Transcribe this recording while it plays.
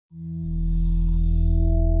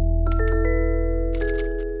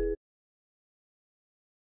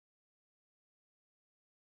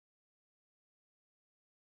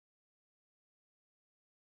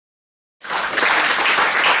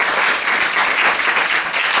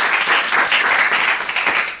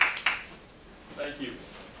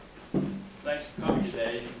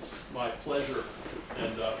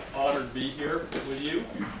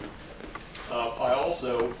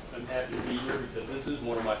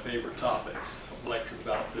favorite topics. I've lectured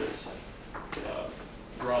about this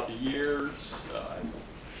throughout the years. I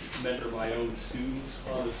mentor my own students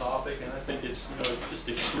on the topic, and I think it's just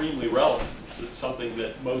extremely relevant. It's something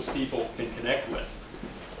that most people can connect with,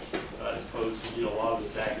 as opposed to a lot of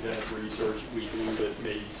this academic research we do that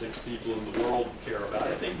maybe 6 people in the world care about.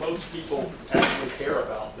 I think most people actually care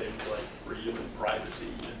about things like freedom and privacy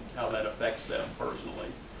and how that affects them personally.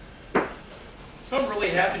 So I'm really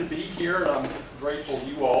happy to be here, and I'm grateful to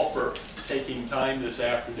you all for taking time this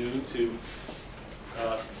afternoon to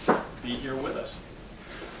be here with us.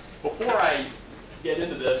 Before I get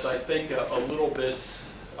into this, I think a little bit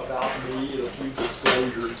about me and a few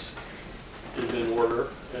disclosures is in order.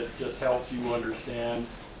 It just helps you understand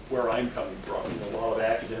where I'm coming from. A lot of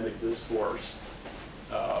academic discourse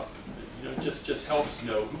just helps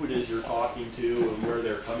know who it is you're talking to and where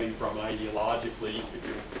they're coming from ideologically if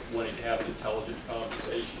you're wanting to have an intelligent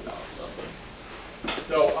conversation about something.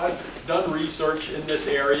 So I've done research in this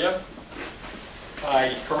area.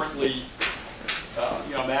 I currently,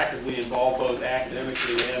 I'm actively involved both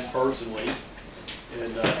academically and personally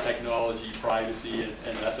in technology, privacy,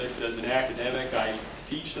 and ethics. As an academic, I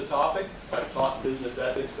teach the topic. I've taught business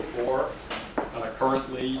ethics before.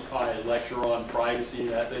 Currently, I lecture on privacy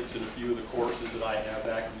and ethics in a few of the courses that I have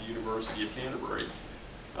back at the University of Canterbury.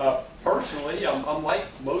 Personally, I'm like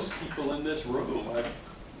most people in this room. I've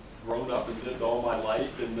grown up and lived all my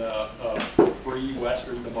life in a free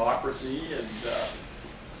Western democracy, and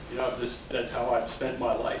that's how I've spent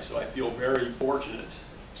my life. So I feel very fortunate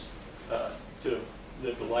to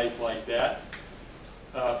live a life like that.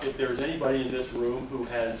 If there's anybody in this room who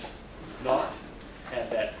has not had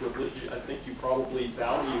that privilege, I think you probably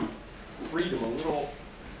value freedom a little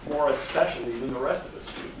more especially than the rest of us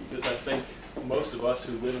do, because I think most of us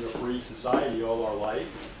who live in a free society all our life,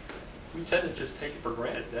 we tend to just take it for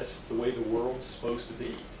granted. That's the way the world's supposed to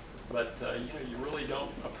be. But you really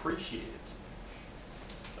don't appreciate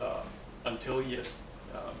it until it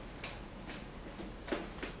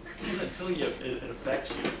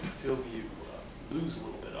affects you, until you lose a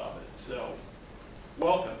little bit of it. So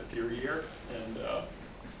welcome if you're here, and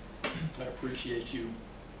I appreciate you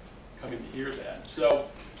coming to hear that. So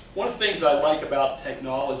one of the things I like about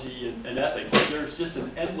technology and ethics is there's just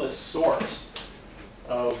an endless source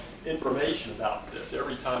of information about this.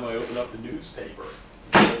 Every time I open up the newspaper,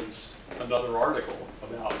 there's another article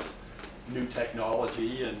about new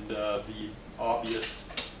technology and the obvious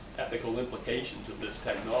ethical implications of this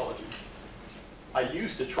technology. I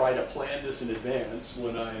used to try to plan this in advance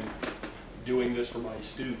when I'm doing this for my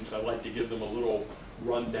students. I like to give them a little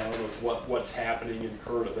rundown of what's happening in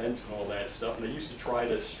current events and all that stuff. And I used to try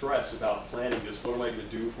to stress about planning this. What am I going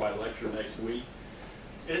to do for my lecture next week?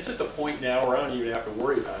 And it's at the point now where I don't even have to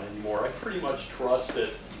worry about it anymore. I pretty much trust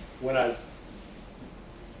that when I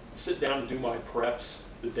sit down to do my preps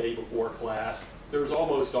the day before class, there's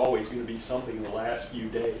almost always going to be something in the last few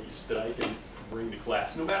days that I can bring to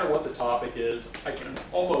class. No matter what the topic is, I can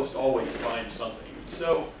almost always find something.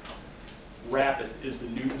 So rapid is the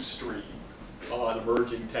news stream on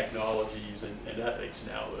emerging technologies and ethics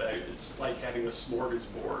now. It's like having a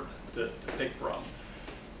smorgasbord to pick from.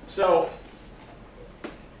 So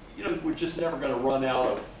we're just never going to run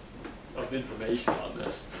out of information on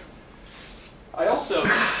this. I also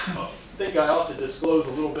think I ought to disclose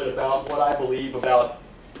a little bit about what I believe about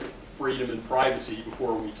freedom and privacy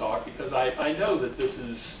before we talk, because I know that this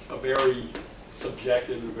is a very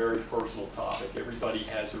subjective and very personal topic. Everybody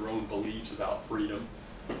has their own beliefs about freedom.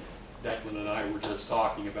 Declan and I were just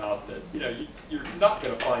talking about that. You're not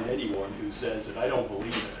going to find anyone who says that I don't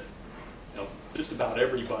believe in it. Just about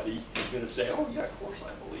everybody is going to say, oh yeah, of course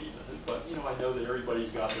I believe in it. But I know that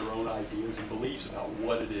everybody's got their own ideas and beliefs about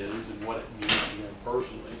what it is and what it means to them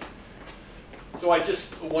personally. So I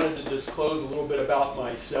just wanted to disclose a little bit about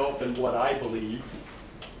myself and what I believe.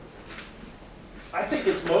 I think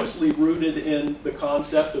it's mostly rooted in the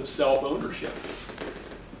concept of self-ownership.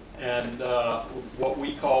 And what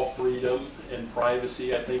we call freedom and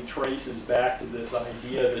privacy, I think, traces back to this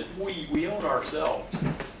idea that we own ourselves.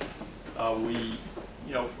 We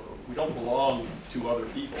don't belong to other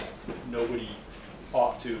people. Nobody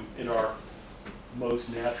ought to, in our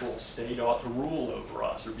most natural state, ought to rule over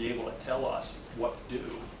us or be able to tell us what to do.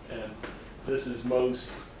 And this is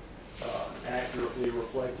most accurately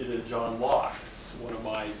reflected in John Locke. It's one of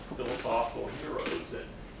my philosophical heroes,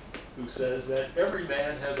 who says that every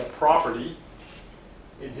man has a property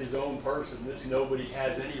in his own person that nobody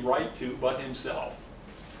has any right to but himself.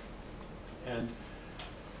 And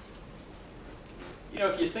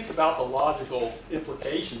if you think about the logical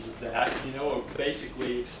implications of that, it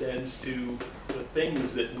basically extends to the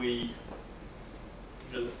things that we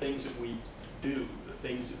the things that we do, the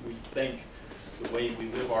things that we think, the way we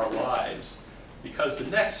live our lives. Because the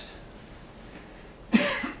next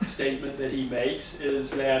statement that he makes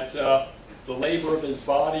is that the labor of his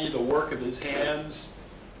body, the work of his hands,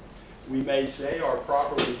 we may say, are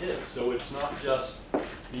properly his. So it's not just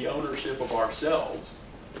the ownership of ourselves,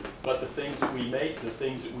 but the things that we make, the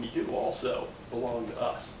things that we do also belong to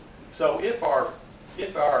us. So if our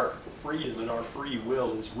freedom and our free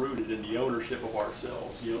will is rooted in the ownership of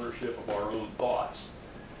ourselves, the ownership of our own thoughts,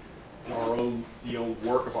 and the own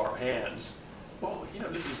work of our hands, well,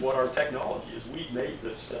 this is what our technology is. We made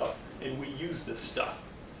this stuff, and we use this stuff.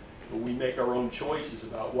 But we make our own choices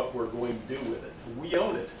about what we're going to do with it. We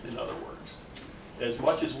own it, in other words. As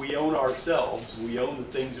much as we own ourselves, we own the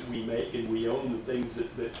things that we make, and we own the things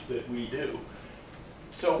that we do.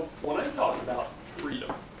 So when I talk about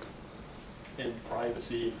freedom and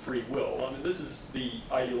privacy and free will, I mean, this is the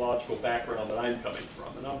ideological background that I'm coming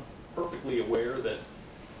from. And I'm perfectly aware that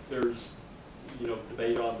there's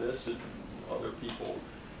debate on this, and other people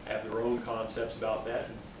have their own concepts about that.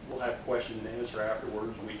 And we'll have question and answer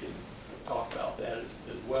afterwards, and we can talk about that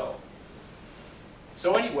as well.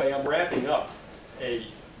 So anyway, I'm wrapping up a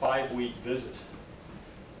 5-week visit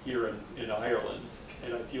here in Ireland,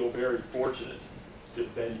 and I feel very fortunate to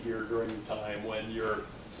have been here during the time when you're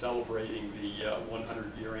celebrating the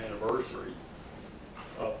 100-year anniversary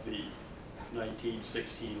of the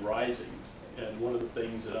 1916 Rising. And one of the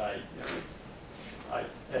things that I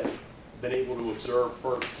have been able to observe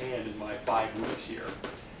firsthand in my 5 weeks here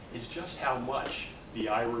is just how much the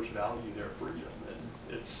Irish value their freedom.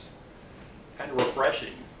 And it's kind of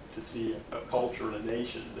refreshing to see a culture and a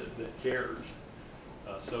nation that cares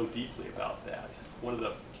so deeply about that. One of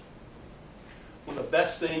the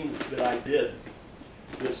best things that I did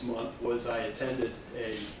this month was I attended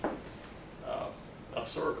a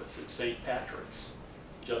service at St. Patrick's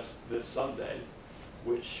just this Sunday,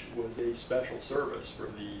 which was a special service for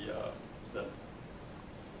the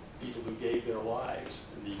people who gave their lives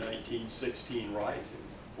in the 1916 Rising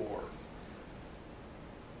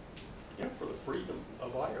for the freedom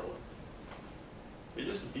of Ireland. It's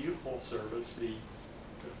just a beautiful service. The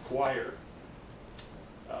choir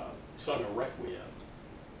sung a requiem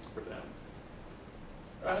for them.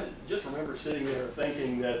 I just remember sitting there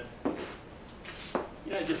thinking that,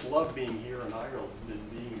 I just love being here in Ireland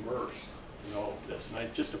and being immersed in all of this, and I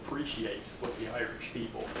just appreciate what the Irish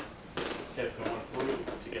people have gone through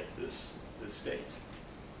to get to this state.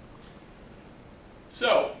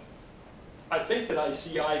 So, I think that I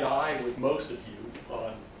see eye to eye with most of you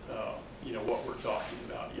on, what we're talking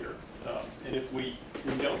about here. And if we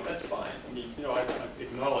don't, that's fine. I mean, I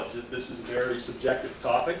acknowledge that this is a very subjective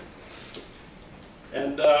topic,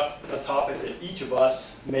 and a topic that each of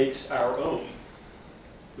us makes our own.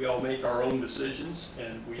 We all make our own decisions,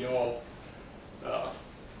 and we all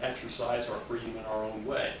exercise our freedom in our own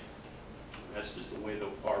way. That's just the way that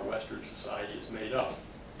our Western society is made up.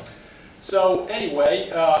 So anyway,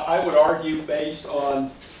 I would argue, based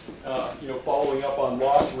on following up on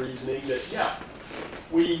Locke's reasoning, that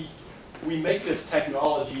we make this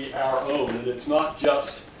technology our own, and it's not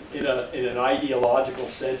just in an ideological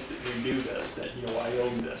sense that we do this, that I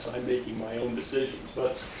own this, I'm making my own decisions.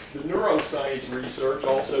 But the neuroscience research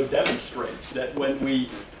also demonstrates that when we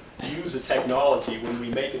use a technology, when we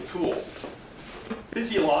make a tool,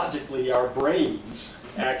 physiologically our brains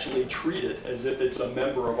actually treat it as if it's a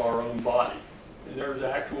member of our own body. And there's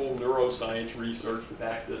actual neuroscience research to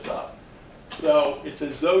back this up. So it's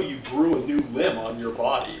as though you grew a new limb on your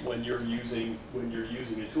body when you're using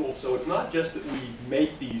a tool. So it's not just that we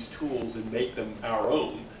make these tools and make them our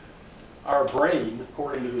own. Our brain,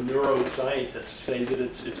 according to the neuroscientists, say that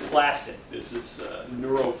it's plastic. There's this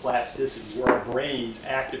neuroplasticity where our brains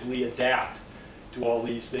actively adapt to all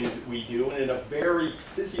these things that we do, and in a very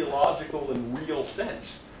physiological and real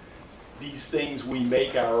sense, these things we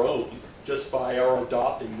make our own just by our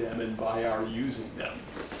adopting them and by our using them.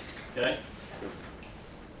 Okay?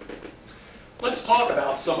 Let's talk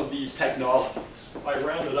about some of these technologies. I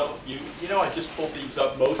rounded up a few. I just pulled these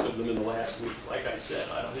up, most of them in the last week. Like I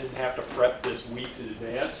said, I didn't have to prep this weeks in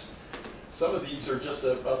advance. Some of these are just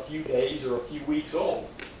a few days or a few weeks old.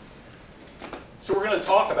 So we're going to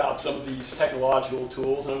talk about some of these technological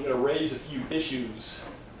tools, and I'm going to raise a few issues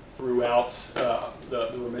throughout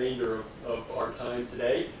the remainder of our time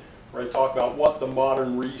today. We're going to talk about what the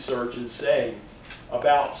modern research is saying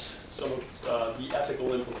about some of the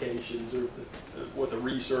ethical implications, or what the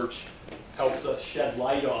research helps us shed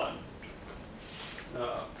light on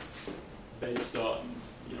based on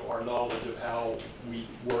our knowledge of how we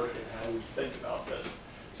work and how we think about this.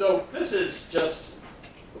 So this is just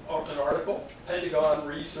an article, Pentagon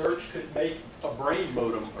research could make a brain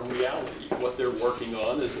modem a reality. What they're working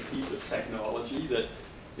on is a piece of technology that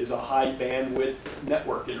is a high bandwidth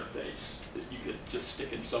network interface that you could just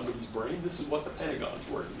stick in somebody's brain. This is what the Pentagon's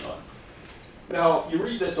working on. Now, if you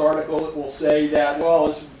read this article, it will say that, well,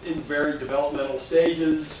 it's in very developmental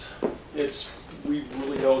stages. We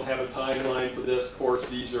really don't have a timeline for this. Of course,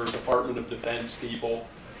 these are Department of Defense people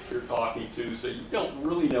you're talking to, so you don't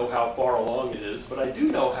really know how far along it is, but I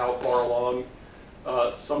do know how far along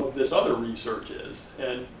some of this other research is.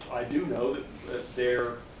 And I do know that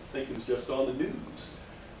I think it was just on the news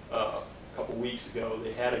a couple weeks ago,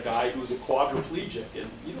 they had a guy who was a quadriplegic,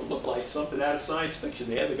 and looked like something out of science fiction.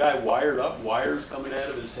 They had the guy wired up, wires coming out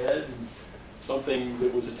of his head, and something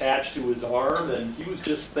that was attached to his arm, and he was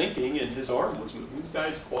just thinking, and his arm was moving. This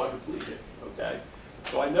guy's quadriplegic, okay?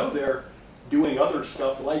 So I know they're doing other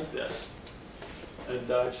stuff like this.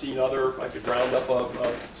 And I've seen I could round up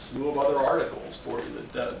a slew of other articles for you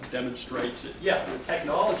that demonstrates that, yeah, the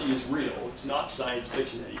technology is real. It's not science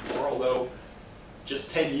fiction anymore, although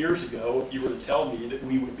just 10 years ago, if you were to tell me that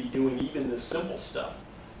we would be doing even this simple stuff,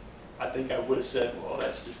 I think I would have said, well,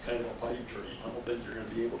 that's just kind of a pipe dream. I don't think you're going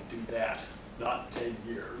to be able to do that. Not 10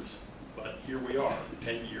 years, but here we are. In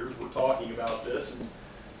 10 years, we're talking about this, and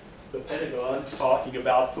the Pentagon's talking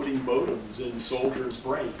about putting modems in soldiers'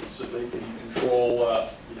 brains so they can control,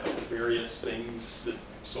 various things that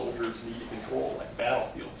soldiers need to control, like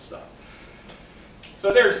battlefield stuff.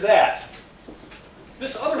 So there's that.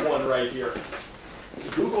 This other one right here,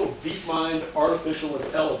 Google DeepMind Artificial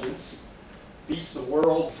Intelligence beats the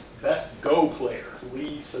world's best Go player,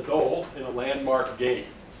 Lee Sedol, in a landmark game.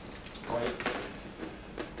 Right?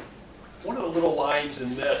 One of the little lines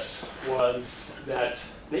in this was that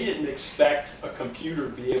they didn't expect a computer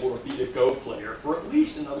to be able to beat a Go player for at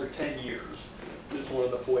least another 10 years. This is one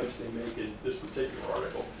of the points they make in this particular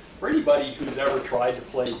article. For anybody who's ever tried to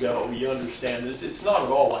play Go, you understand this. It's not at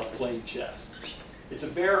all like playing chess. It's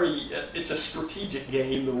a strategic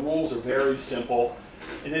game. The rules are very simple,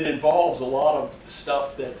 and it involves a lot of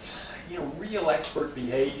stuff that's, real expert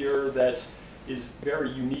behavior that is very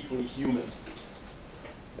uniquely human.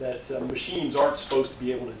 That machines aren't supposed to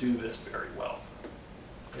be able to do this very well.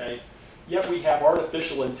 Okay? Yet we have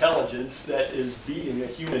artificial intelligence that is beating a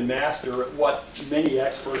human master at what many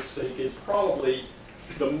experts think is probably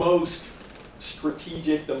the most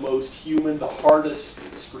strategic, the most human, the hardest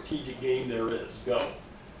strategic game there is, Go.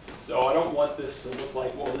 So I don't want this to look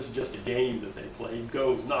like, well, this is just a game that they play.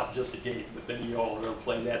 Go is not just a game. If any of y'all have ever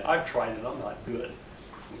played that, I've tried it, I'm not good.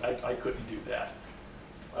 I couldn't do that.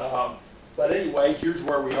 But anyway, here's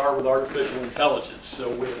where we are with artificial intelligence. So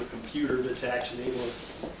we have a computer that's actually able to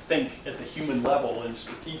think at the human level in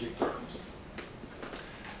strategic terms.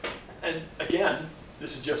 And again,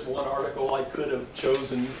 this is just one article. I could have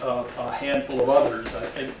chosen a handful of others. I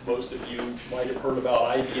think most of you might have heard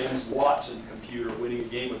about IBM's Watson computer winning a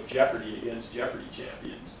game of Jeopardy against Jeopardy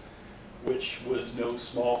champions, which was no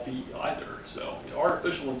small feat either. So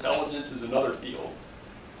artificial intelligence is another field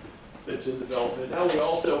that's in development. Now we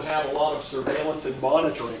also have a lot of surveillance and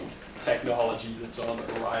monitoring technology that's on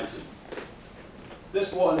the horizon.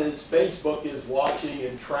 This one is Facebook is watching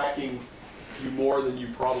and tracking you more than you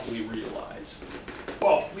probably realize.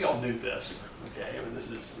 Well, we all knew this, okay? I mean, this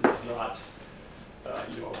is not a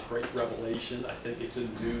great revelation. I think it's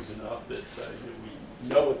in the news enough that we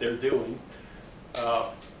know what they're doing.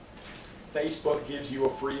 Facebook gives you a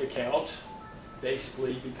free account,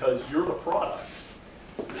 basically because you're the product.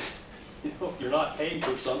 If you're not paying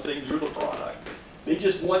for something, you're the product. They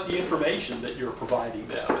just want the information that you're providing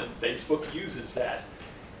them, and Facebook uses that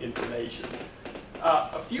information.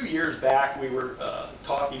 A few years back, we were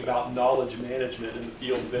talking about knowledge management in the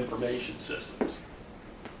field of information systems.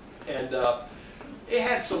 And it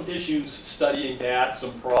had some issues studying that,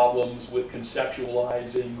 some problems with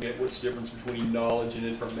conceptualizing what's the difference between knowledge and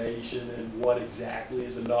information, and what exactly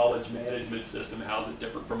is a knowledge management system, how is it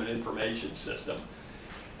different from an information system.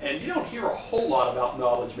 And you don't hear a whole lot about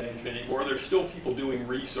knowledge management anymore. There's still people doing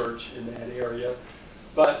research in that area.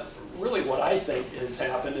 But really what I think has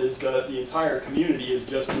happened is that the entire community has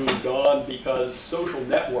just moved on because social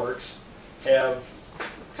networks have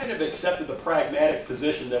kind of accepted the pragmatic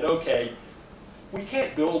position that, okay, we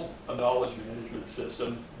can't build a knowledge management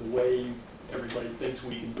system the way everybody thinks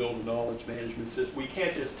we can build a knowledge management system. We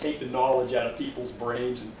can't just take the knowledge out of people's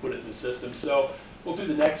brains and put it in the system. So we'll do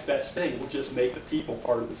the next best thing. We'll just make the people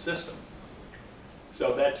part of the system.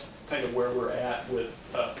 So that's kind of where we're at with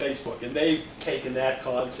Facebook. And they've taken that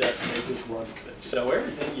concept and they just run with it. So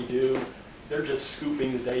everything you do, they're just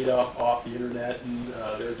scooping the data off the internet, and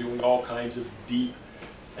they're doing all kinds of deep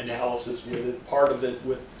analysis with it, part of it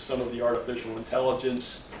with some of the artificial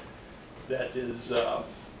intelligence that is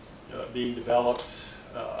being developed,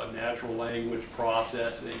 natural language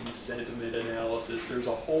processing, sentiment analysis. There's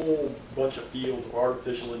a whole bunch of fields of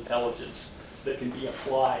artificial intelligence that can be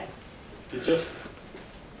applied to just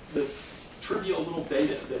the trivial little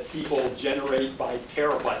data that people generate by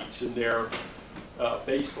terabytes in their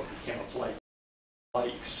Facebook accounts, like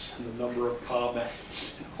likes and the number of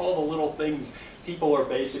comments, and all the little things. People are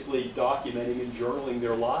basically documenting and journaling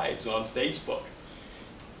their lives on Facebook,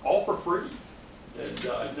 all for free. And you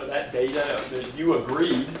know, that data that you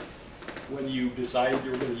agreed when you decided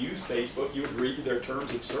you were going to use Facebook, you agreed to their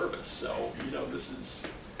terms of service. So you know, this is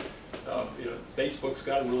you know, Facebook's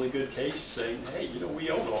got a really good case saying, hey, you know, we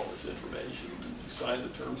own all this information. You sign the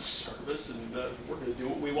terms of service, and we're going to do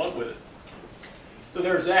what we want with it. So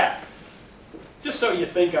there's that. Just so you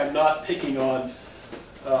think I'm not picking on,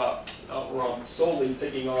 or I'm solely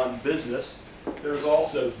picking on business, there's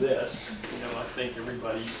also this. You know, I think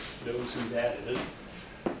everybody knows who that is.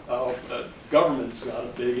 The government's got a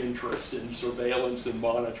big interest in surveillance and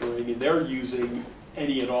monitoring, and they're using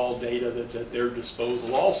any and all data that's at their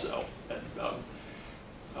disposal also.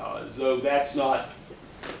 And so that's not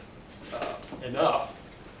enough.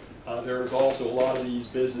 There's also a lot of these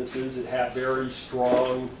businesses that have very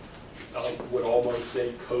strong, would almost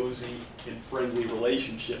say cozy and friendly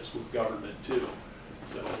relationships with government too.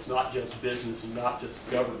 So it's not just business and not just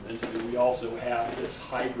government. I mean, we also have this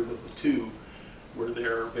hybrid of the two where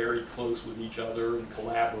they're very close with each other and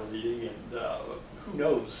collaborating, and who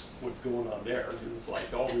knows what's going on there. It's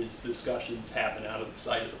like all these discussions happen out of the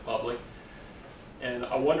sight of the public. And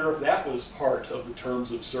I wonder if that was part of the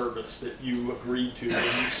terms of service that you agreed to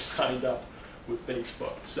when you signed up with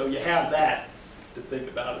Facebook. So you have that to think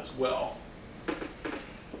about as well.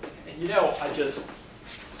 And you know,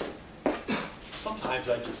 sometimes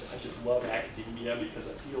I just love academia because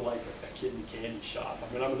I feel like a kid in a candy shop.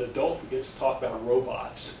 I mean, I'm an adult who gets to talk about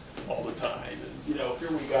robots all the time. And you know,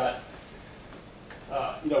 here we got,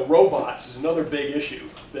 you know, robots is another big issue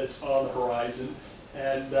that's on the horizon.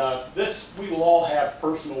 And we will all have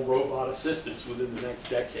personal robot assistants within the next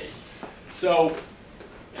decade. So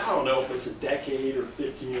I don't know if it's a decade or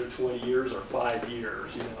 15 or 20 years or 5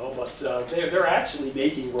 years, you know, but they're actually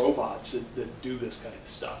making robots that do this kind of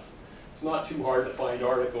stuff. It's not too hard to find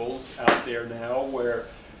articles out there now where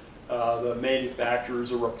the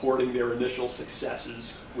manufacturers are reporting their initial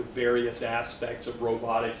successes with various aspects of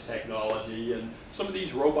robotics technology, and some of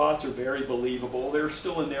these robots are very believable. They're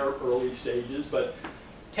still in their early stages, but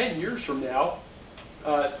 10 years from now,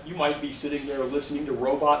 you might be sitting there listening to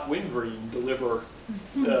Robot Wingreen deliver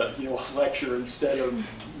you know, a lecture instead of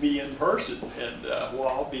me in person, and well,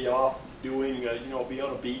 I'll be off doing, you know, I'll be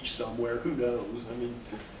on a beach somewhere, who knows, I mean,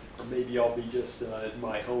 or maybe I'll be just in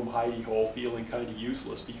my home hidey hole feeling kind of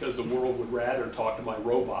useless because the world would rather talk to my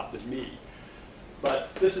robot than me.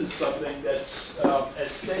 But this is something that's at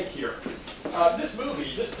stake here.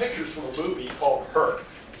 This picture's from a movie called Her.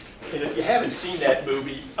 And if you haven't seen that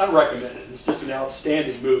movie, I recommend it. It's just an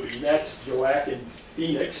outstanding movie. And that's Joaquin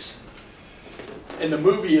Phoenix. And the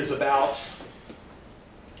movie is about,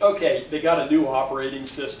 okay, they got a new operating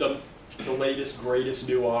system, the latest, greatest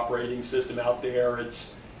new operating system out there.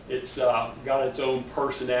 It's got its own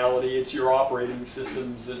personality. It's your operating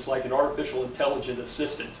systems. It's like an artificial intelligent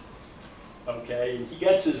assistant. Okay, and he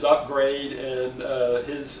gets his upgrade, and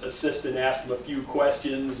his assistant asked him a few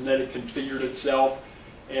questions, and then it configured itself,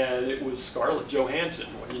 and it was Scarlett Johansson,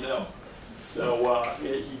 what do you know? So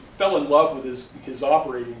he fell in love with his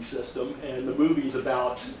operating system, and the movie's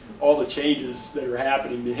about all the changes that are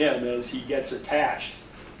happening to him as he gets attached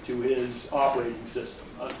to his operating system.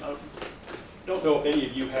 I don't know if any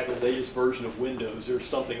of you had the latest version of Windows. There's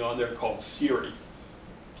something on there called Siri.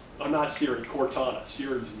 Not Siri, Cortana.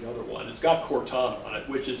 Siri's the other one. It's got Cortana on it,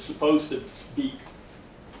 which is supposed to be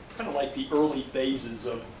kind of like the early phases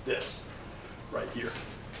of this right here.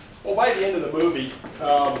 Well, by the end of the movie,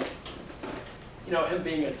 you know, him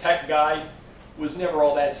being a tech guy was never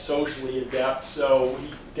all that socially adept, so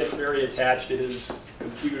he gets very attached to his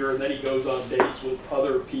computer, and then he goes on dates with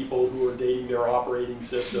other people who are dating their operating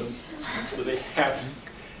systems. So they have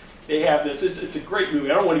this. It's a great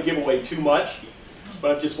movie. I don't want to give away too much,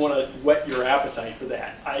 but I just want to whet your appetite for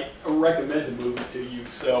that. I recommend the movie to you,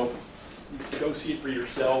 so go see it for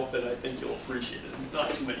yourself, and I think you'll appreciate it. Not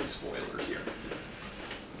too many spoilers here.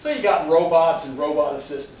 So you got robots and robot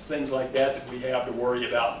assistants, things like that we have to worry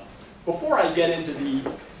about. Before I get into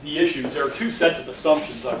the issues, there are two sets of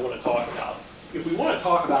assumptions I want to talk about. If we want to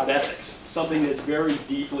talk about ethics, something that's very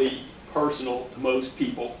deeply personal to most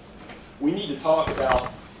people, we need to talk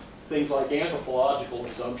about things like anthropological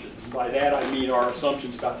assumptions. And by that I mean our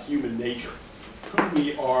assumptions about human nature, who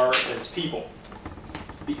we are as people.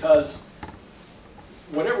 Because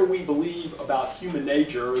whatever we believe about human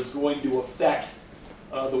nature is going to affect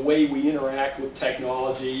the way we interact with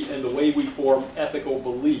technology and the way we form ethical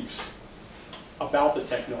beliefs about the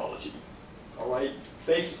technology. All right?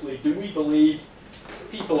 Basically, do we believe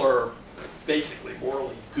people are basically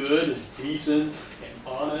morally good and decent and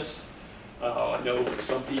honest? I know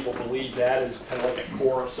some people believe that is kind of like a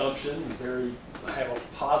core assumption, have a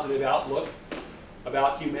positive outlook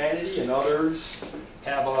about humanity, and others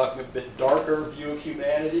have a bit darker view of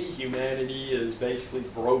humanity. Humanity is basically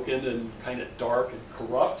broken and kind of dark and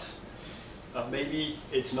corrupt. Maybe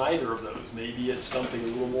it's neither of those. Maybe it's something a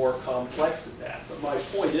little more complex than that. But my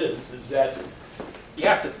point is that you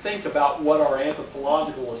have to think about what our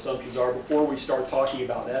anthropological assumptions are before we start talking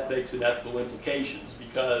about ethics and ethical implications,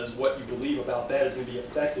 because what you believe about that is going to be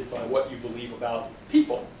affected by what you believe about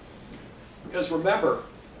people. Because remember,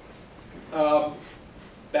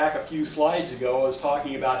 back a few slides ago, I was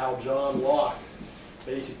talking about how John Locke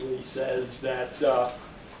basically says that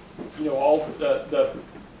all the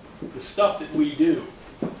stuff that we do,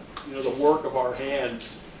 the work of our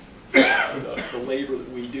hands, the labor that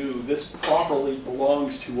we do, this properly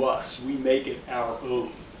belongs to us. We make it our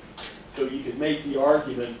own. So you could make the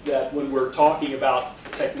argument that when we're talking about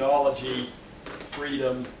technology,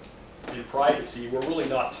 freedom, and privacy, we're really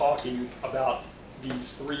not talking about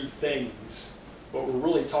these three things, but we're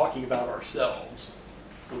really talking about ourselves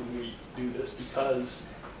when we do this, because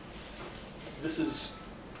this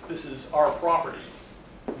is our property.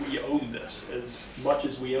 We own this as much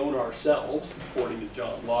as we own ourselves, according to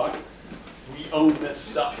John Locke. We own this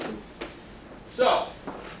stuff. So,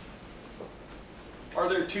 are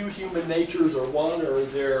there two human natures or one, or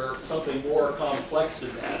is there something more complex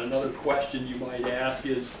than that? Another question you might ask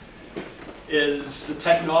is the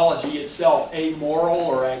technology itself amoral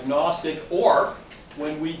or agnostic, or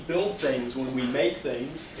when we build things, when we make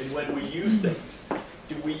things, and when we use things,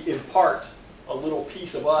 do we impart a little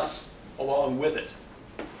piece of us along with it?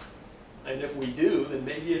 And if we do, then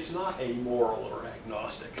maybe it's not amoral or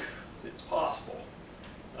agnostic. It's possible.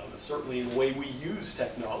 Certainly in the way we use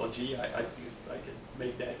technology, I could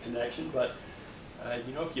make that connection. But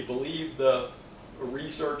if you believe the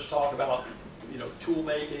research talk about tool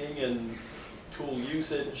making and tool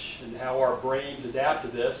usage and how our brains adapt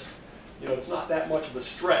to this, it's not that much of a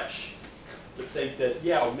stretch to think that,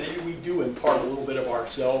 maybe we do impart a little bit of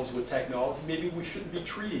ourselves with technology. Maybe we shouldn't be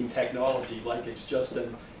treating technology like it's just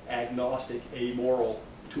an agnostic, amoral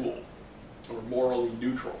tool, or morally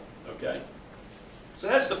neutral, okay? So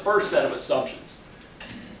that's the first set of assumptions.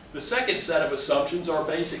 The second set of assumptions are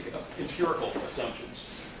basic empirical assumptions.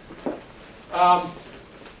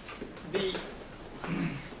 The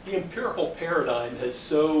empirical paradigm has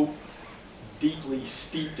so deeply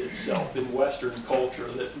steeped itself in Western culture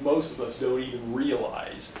that most of us don't even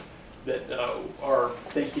realize that our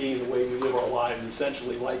thinking and the way we live our lives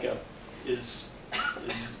essentially is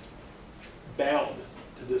bound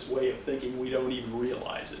to this way of thinking. We don't even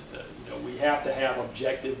realize it. We have to have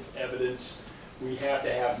objective evidence. We have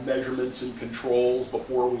to have measurements and controls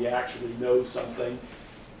before we actually know something.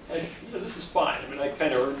 And this is fine. I mean, I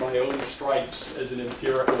kind of earned my own stripes as an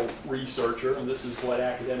empirical researcher, and this is what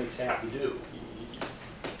academics have to do.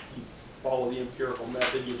 You follow the empirical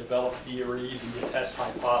method, you develop theories, and you test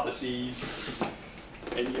hypotheses,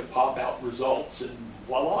 and you pop out results, and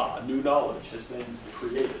voila, new knowledge has been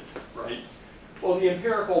created, right? Well, the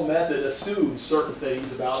empirical method assumes certain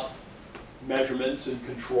things about measurements and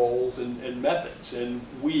controls and methods, and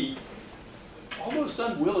we almost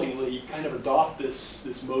unwillingly kind of adopt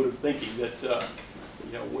this mode of thinking that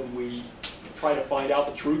when we try to find out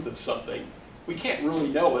the truth of something, we can't really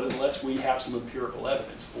know it unless we have some empirical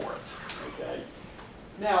evidence for it. Okay.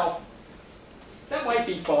 Now, that might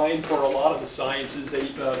be fine for a lot of the sciences.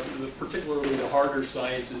 Particularly the harder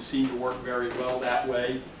sciences seem to work very well that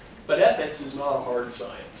way. But ethics is not a hard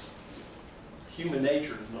science. Human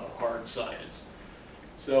nature is not a hard science.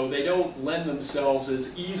 So they don't lend themselves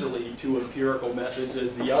as easily to empirical methods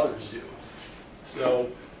as the others do.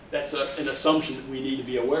 So that's an assumption that we need to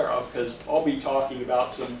be aware of, because I'll be talking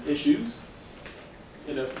about some issues.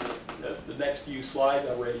 In the next few slides,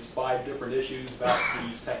 I'll raise 5 different issues about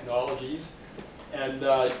these technologies. And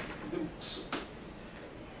it's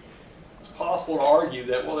possible to argue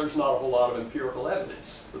that, well, there's not a whole lot of empirical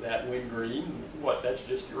evidence for that, Wingreen. What, that's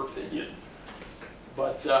just your opinion.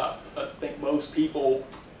 But I think most people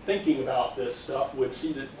thinking about this stuff would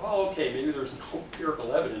see that, well, okay, maybe there's no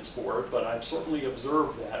empirical evidence for it, but I've certainly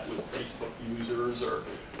observed that with Facebook users or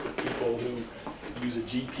with people who use a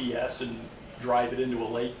GPS and drive it into a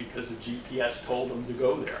lake because the GPS told them to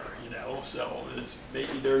go there, you know. So it's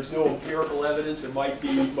maybe there's no empirical evidence. It might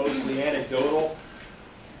be mostly anecdotal,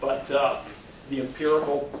 but the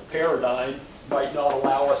empirical paradigm might not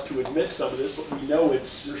allow us to admit some of this, but we know there's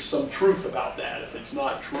some truth about that. If it's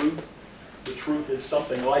not truth, the truth is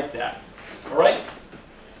something like that. All right?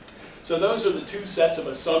 So those are the two sets of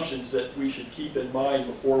assumptions that we should keep in mind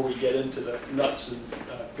before we get into the nuts and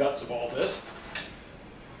guts of all this.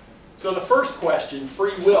 So the first question,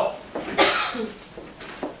 free will.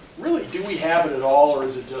 Really, do we have it at all, or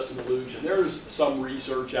is it just an illusion? There's some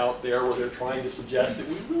research out there where they're trying to suggest that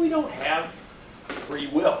we really don't have free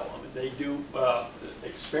will. I mean, they do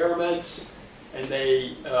experiments, and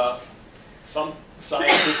some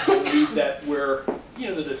scientists believe that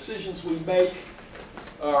the decisions we make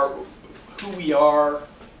are who we are,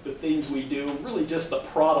 the things we do, really just the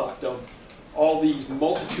product of all these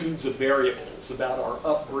multitudes of variables about our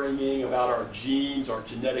upbringing, about our genes, our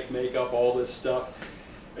genetic makeup, all this stuff.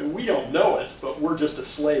 And we don't know it, but we're just a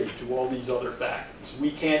slave to all these other factors.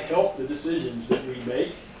 We can't help the decisions that we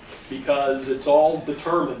make because it's all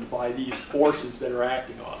determined by these forces that are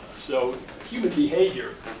acting on us. So human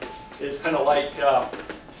behavior is kind of like,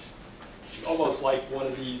 almost like one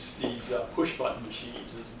of these push-button machines.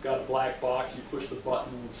 You've got a black box, you push the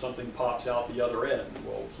button, and something pops out the other end.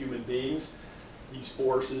 Well, human beings, these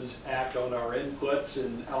forces act on our inputs,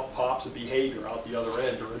 and out pops a behavior out the other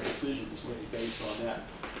end, or a decision is made based on that.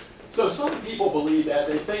 So some people believe that.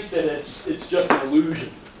 They think that it's just an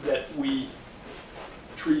illusion that we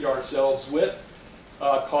treat ourselves with,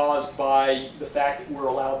 caused by the fact that we're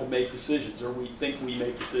allowed to make decisions, or we think we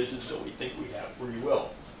make decisions, so we think we have free will.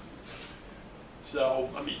 So,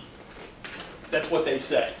 I mean, that's what they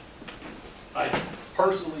say. I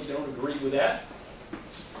personally don't agree with that,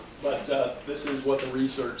 but this is what the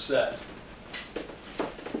research says.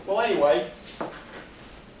 Well, anyway,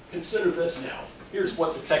 consider this now. Here's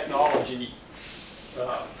what the technology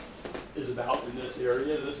is about in this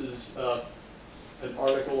area. This is an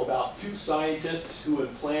article about two scientists who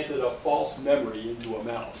implanted a false memory into a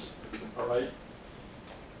mouse. All right?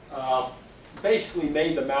 Basically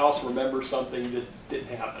made the mouse remember something that didn't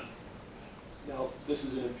happen. Now, this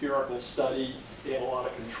is an empirical study. They had a lot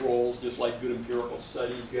of controls, just like good empirical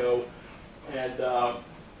studies go. And,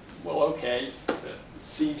 well, okay, it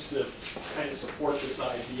seems to kind of support this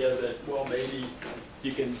idea that, well, maybe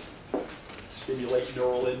you can stimulate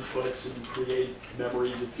neural inputs and create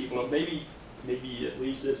memories of people. Maybe at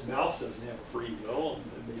least this mouse doesn't have a free will,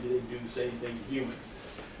 and maybe they can do the same thing to humans.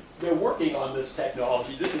 They're working on this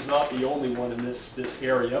technology. This is not the only one in this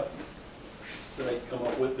area that I come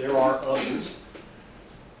up with. There are others.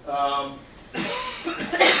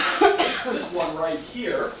 This one right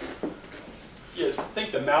here, you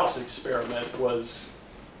think the mouse experiment was,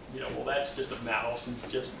 well, that's just a mouse. It's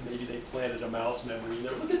just maybe they planted a mouse memory in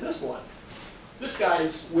there. Look at this one. This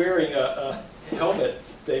guy's wearing a helmet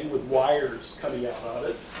thing with wires coming out of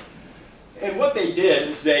it. And what they did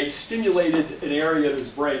is they stimulated an area of his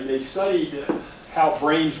brain. They studied how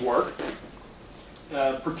brains work,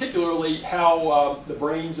 particularly how the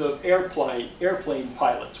brains of airplane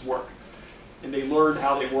pilots work. And they learned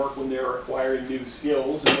how they work when they're acquiring new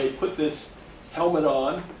skills. And they put this helmet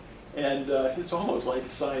on, and it's almost like a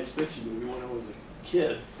science fiction movie. When I was a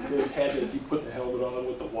kid, you put the helmet on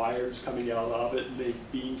with the wires coming out of it, and they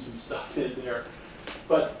beam some stuff in there.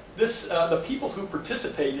 But this, the people who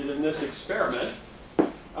participated in this experiment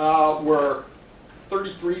were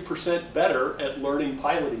 33% better at learning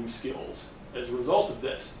piloting skills as a result of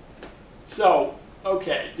this. So,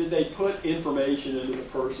 okay, did they put information into the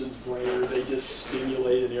person's brain, or they just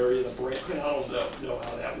stimulate an area of the brain? I don't know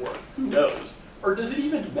how that worked. Who knows? Or does it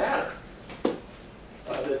even matter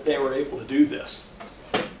that they were able to do this?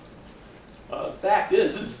 The fact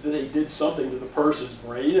is that they did something to the person's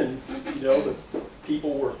brain, and the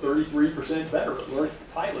people were 33% better at learning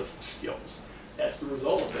pilot skills. That's the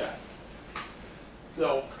result of that.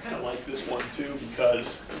 So I kind of like this one too,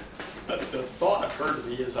 because the thought occurred to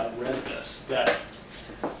me as I read this that,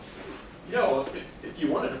 if you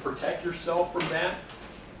wanted to protect yourself from that,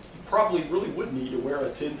 you probably really would need to wear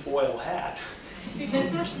a tinfoil hat to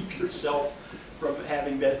keep yourself from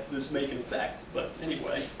having this make an effect. But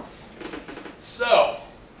anyway, so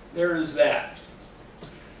there is that.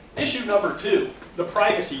 Issue number 2, the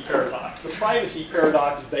privacy paradox. The privacy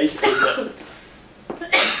paradox is basically this.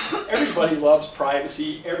 Everybody loves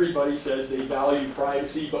privacy. Everybody says they value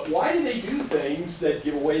privacy. But why do they do things that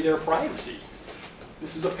give away their privacy?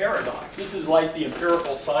 this is a paradox. This is like the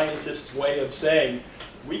empirical scientist's way of saying,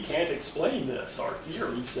 we can't explain this. Our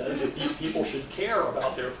theory says that these people should care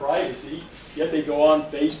about their privacy, yet they go on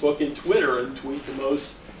Facebook and Twitter and tweet the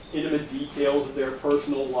most intimate details of their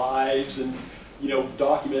personal lives and, you know,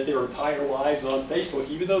 document their entire lives on Facebook,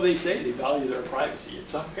 even though they say they value their privacy.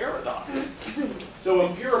 It's a paradox. So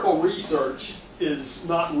empirical research is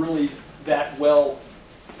not really that well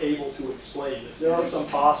able to explain this. There are some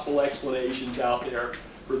possible explanations out there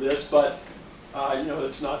for this, but you know,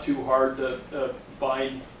 it's not too hard to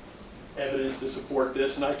find evidence to support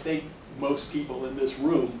this, and I think most people in this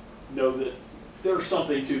room know that there's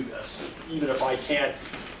something to this, even if I can't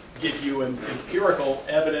give you an empirical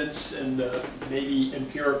evidence and maybe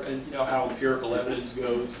empirical, and you know how empirical evidence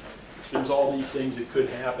goes. There's all these things that could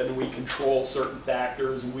happen, and we control certain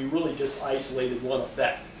factors, and we really just isolated one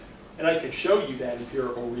effect. And I could show you that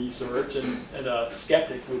empirical research, and a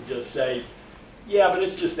skeptic would just say, yeah, but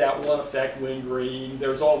it's just that one effect, Wingreen.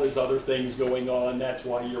 There's all these other things going on. That's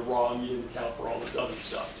why you're wrong. You didn't account for all this other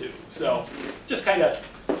stuff, too. So just kind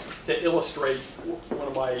of to illustrate one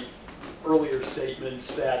of my earlier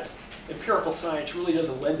statements that empirical science really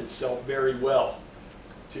doesn't lend itself very well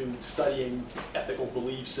to studying ethical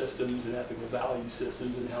belief systems and ethical value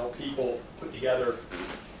systems and how people put together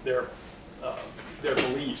their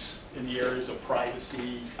beliefs in the areas of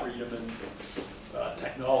privacy, freedom, and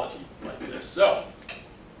technology like this. So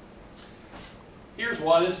here's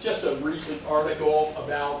one. It's just a recent article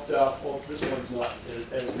about, well, this one's not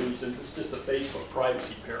as recent. It's just a Facebook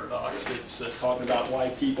privacy paradox that's talking about why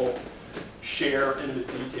people share intimate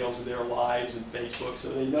details of their lives in Facebook so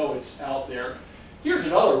they know it's out there. Here's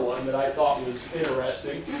another one that I thought was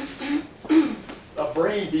interesting. A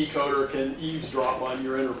brain decoder can eavesdrop on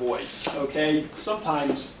your inner voice, okay?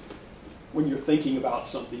 Sometimes when you're thinking about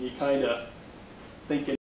something, you kind of think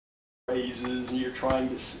in phrases and you're trying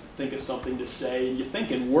to think of something to say and you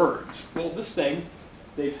think in words. Well, this thing,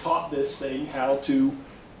 they've taught this thing how to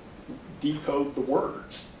decode the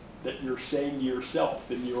words that you're saying to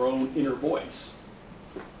yourself in your own inner voice.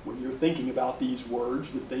 When you're thinking about these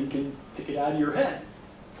words, the thing can pick it out of your head.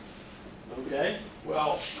 Okay?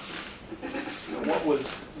 Well, what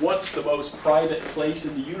was once the most private place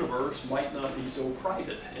in the universe might not be so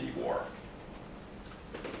private anymore.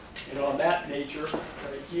 And on that nature,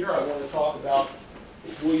 right here, I want to talk about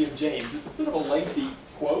William James. It's a bit of a lengthy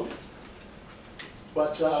quote,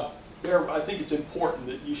 but I think it's important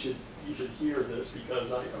that you should hear this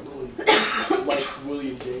because I really like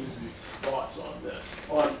William James's thoughts on this,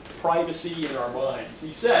 on privacy in our minds.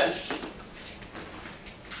 He says,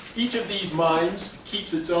 each of these minds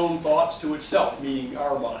keeps its own thoughts to itself, meaning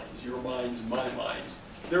our minds, your minds, my minds.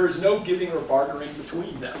 There is no giving or bartering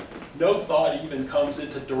between them. No thought even comes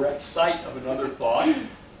into direct sight of another thought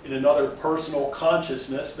in another personal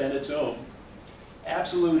consciousness than its own.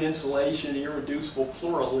 Absolute insulation, irreducible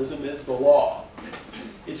pluralism is the law.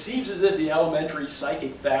 It seems as if the elementary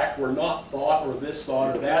psychic fact were not thought or this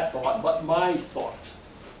thought or that thought, but my thought.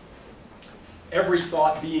 Every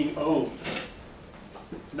thought being owned.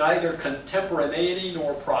 Neither contemporaneity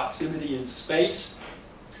nor proximity in space,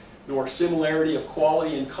 nor similarity of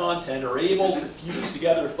quality and content are able to fuse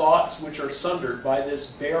together thoughts which are sundered by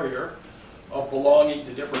this barrier of belonging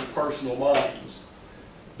to different personal minds.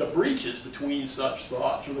 The breaches between such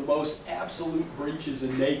thoughts are the most absolute breaches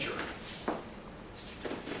in nature.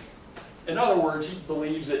 In other words, he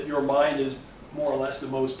believes that your mind is more or less the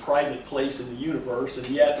most private place in the universe, and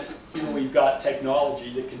yet here we've got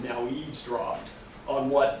technology that can now eavesdrop on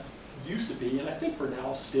what used to be, and I think for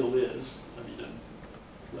now still is. I mean,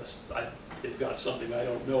 unless they've got something I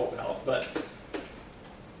don't know about, but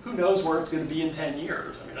who knows where it's going to be in 10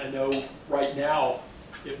 years. I mean, I know right now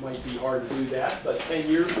it might be hard to do that, but 10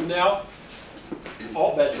 years from now,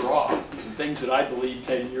 all bets are off. Things that I believed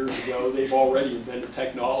 10 years ago, they've already invented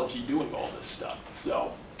technology doing all this stuff.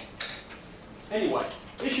 So, anyway,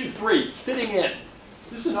 issue 3, fitting in.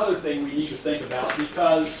 This is another thing we need to think about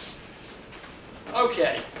because,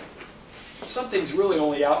 okay, something's really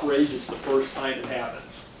only outrageous the first time it happens.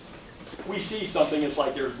 We see something, it's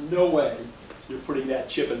like there's no way you're putting that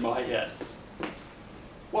chip in my head.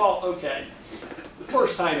 Well, okay, the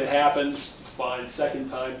first time it happens, it's fine. Second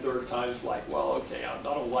time, third time, it's like, well, okay, I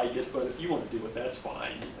don't like it, but if you want to do it, that's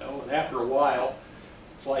fine, you know. And after a while,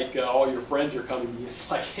 it's like all your friends are coming to you.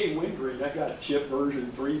 It's like, hey, Wingreen, I got a chip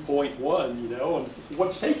version 3.1, you know, and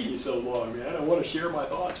what's taking you so long, man? I want to share my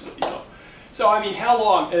thoughts with you. Know? So, I mean, how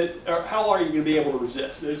long are you going to be able to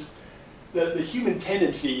resist? The human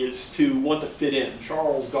tendency is to want to fit in.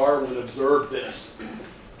 Charles Darwin observed this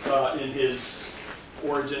in his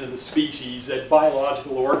Origin of the Species, that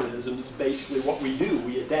biological organisms is basically what we do,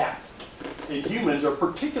 we adapt. And humans are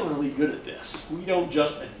particularly good at this. We don't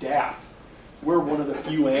just adapt. We're one of the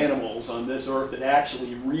few animals on this earth that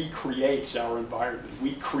actually recreates our environment.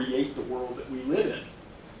 We create the world that we live in.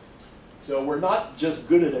 So we're not just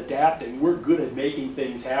good at adapting, we're good at making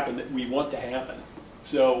things happen that we want to happen.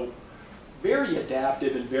 So very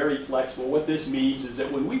adaptive and very flexible. What this means is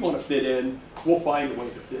that when we want to fit in, we'll find a way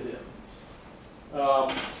to fit in.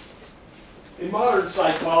 In modern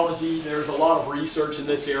psychology, there's a lot of research in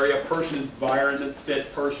this area: person-environment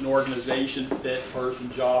fit, person-organization fit,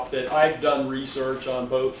 person-job fit. I've done research on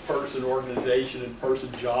both person-organization and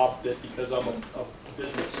person-job fit because I'm a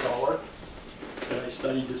business scholar, and I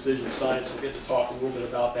studied decision science. We'll get to talk a little bit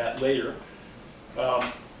about that later.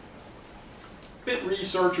 Fit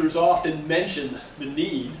researchers often mention the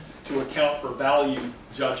need to account for value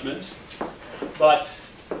judgments, but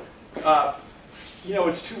you know,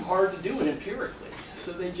 it's too hard to do it empirically.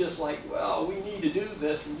 So they just like, well, we need to do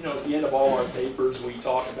this. And you know, at the end of all our papers, we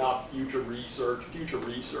talk about future research. Future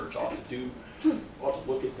research ought to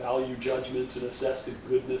look at value judgments and assess the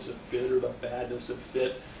goodness of fit or the badness of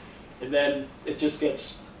fit. And then it just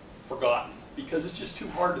gets forgotten because it's just too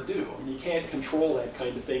hard to do. I mean, you can't control that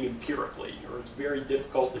kind of thing empirically, or it's very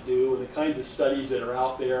difficult to do. And the kinds of studies that are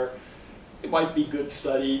out there, it might be good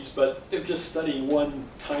studies, but they're just studying one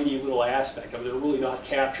tiny little aspect of it. They're really not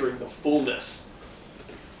capturing the fullness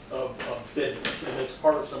of fit. And it's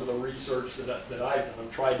part of some of the research that I've done.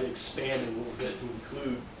 I've tried to expand it a little bit to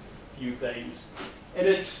include a few things. And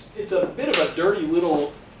it's a bit of a dirty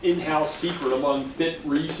little in-house secret among fit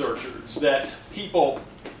researchers that people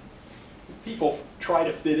try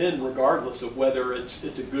to fit in regardless of whether it's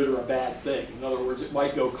a good or a bad thing. In other words, it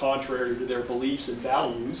might go contrary to their beliefs and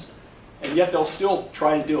values, and yet they'll still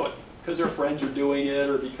try to do it because their friends are doing it,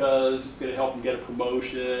 or because it's going to help them get a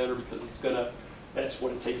promotion, or because that's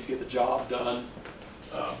what it takes to get the job done,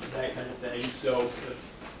 that kind of thing. So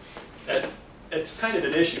it's kind of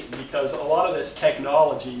an issue because a lot of this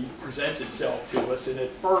technology presents itself to us, and at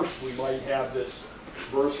first we might have this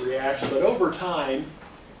adverse reaction, but over time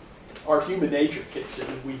our human nature kicks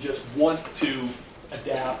in. We just want to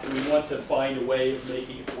adapt. We want to find a way of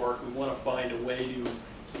making it work. We want to find a way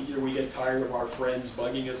to, either we get tired of our friends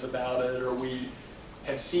bugging us about it, or we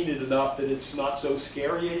have seen it enough that it's not so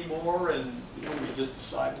scary anymore, and you know, we just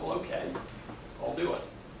decide, well, okay, I'll do it.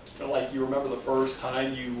 You know, like you remember the first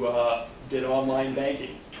time you did online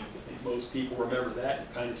banking. I think most people remember that.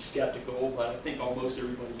 You're kind of skeptical, but I think almost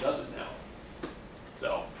everybody does it now.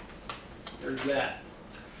 So there's that.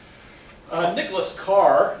 Nicholas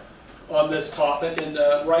Carr on this topic, and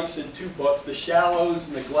writes in 2 books, The Shallows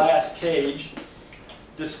and The Glass Cage,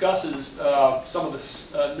 discusses some of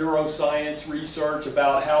the neuroscience research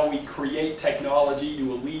about how we create technology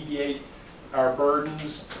to alleviate our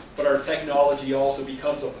burdens, but our technology also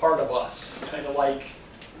becomes a part of us, kind of like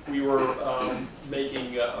we were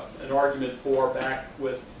making an argument for back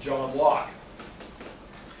with John Locke.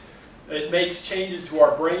 It makes changes to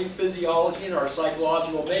our brain physiology and our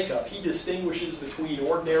psychological makeup. He distinguishes between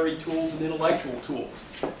ordinary tools and intellectual tools.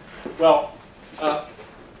 Well,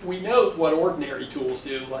 we know what ordinary tools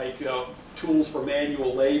do, like tools for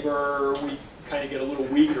manual labor. We kind of get a little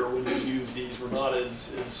weaker when we use these. We're not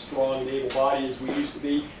as strong and able-bodied as we used to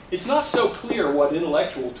be. It's not so clear what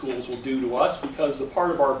intellectual tools will do to us, because the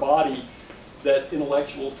part of our body that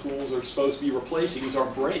intellectual tools are supposed to be replacing is our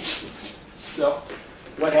brain. So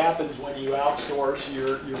what happens when you outsource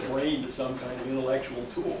your brain to some kind of intellectual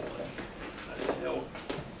tool? You know,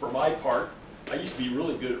 for my part, I used to be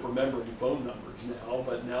really good at remembering phone numbers now,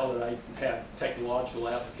 but now that I have technological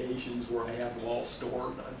applications where I have them all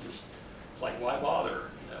stored, it's like, why bother?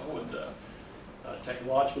 You know, and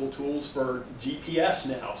technological tools for GPS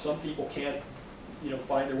now. Some people can't, you know,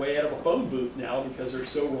 find their way out of a phone booth now because they're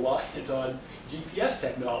so reliant on GPS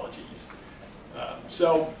technologies.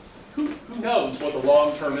 So who knows what the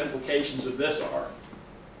long-term implications of this are?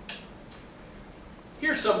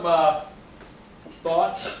 Here's some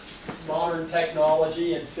thoughts, modern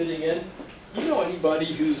technology and fitting in. You know anybody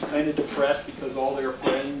who's kind of depressed because all their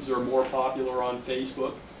friends are more popular on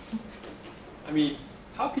Facebook? I mean,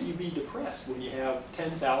 how could you be depressed when you have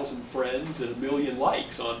 10,000 friends and 1 million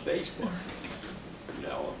likes on Facebook? You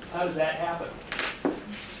know, how does that happen?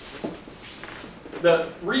 The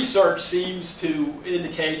research seems to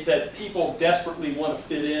indicate that people desperately want to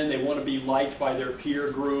fit in. They want to be liked by their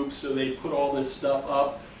peer groups, so they put all this stuff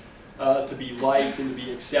up to be liked and to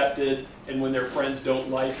be accepted. And when their friends don't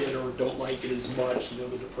like it or don't like it as much, you know,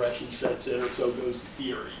 the depression sets in, or so goes the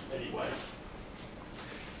theory anyway.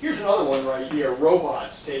 Here's another one right here.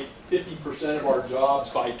 Robots take 50% of our jobs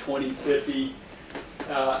by 2050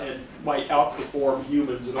 and might outperform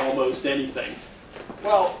humans in almost anything.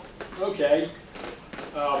 Well, okay.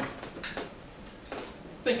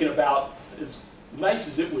 Thinking about as nice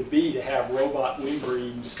as it would be to have robot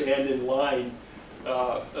Wingreen stand in line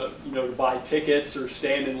you know, to buy tickets or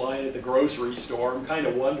stand in line at the grocery store. I'm kind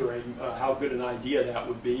of wondering how good an idea that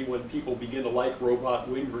would be when people begin to like robot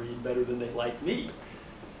Wingreen better than they like me.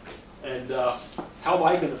 And how am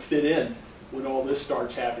I going to fit in when all this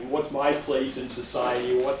starts happening? What's my place in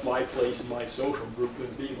society? What's my place in my social group going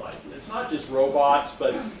to be like? And it's not just robots,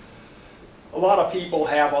 but a lot of people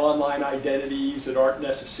have online identities that aren't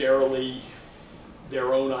necessarily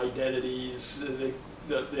their own identities.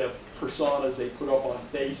 The personas they put up on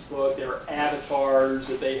Facebook, their avatars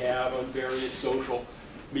that they have on various social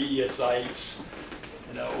media sites.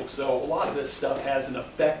 You know, so a lot of this stuff has an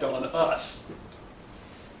effect on us,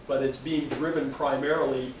 but it's being driven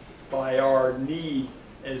primarily by our need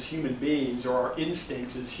as human beings, or our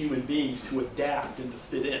instincts as human beings, to adapt and to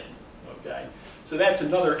fit in. Okay, so that's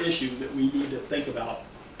another issue that we need to think about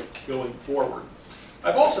going forward.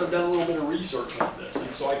 I've also done a little bit of research on this,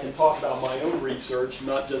 and so I can talk about my own research,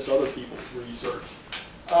 not just other people's research.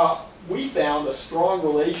 We found a strong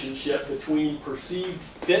relationship between perceived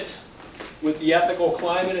fit with the ethical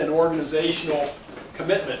climate and organizational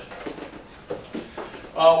commitment.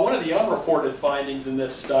 One of the unreported findings in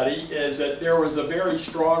this study is that there was a very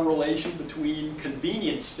strong relation between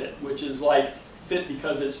convenience fit, which is like fit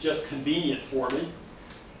because it's just convenient for me,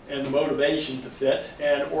 and the motivation to fit,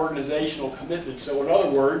 and organizational commitment. So in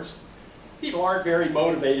other words, people aren't very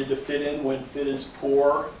motivated to fit in when fit is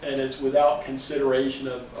poor and it's without consideration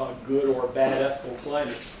of good or bad ethical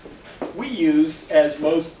climate. We used, as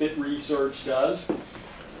most fit research does,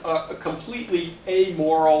 a completely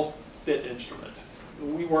amoral fit instrument.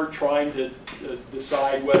 We weren't trying to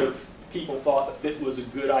decide whether people thought the fit was a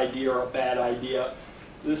good idea or a bad idea.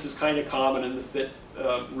 This is kind of common in the fit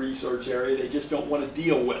research area. They just don't want to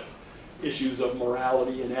deal with issues of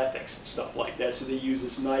morality and ethics and stuff like that. So they use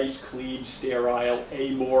this nice, clean, sterile,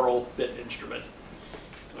 amoral fit instrument.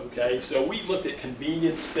 Okay, so we looked at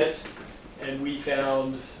convenience fit, and we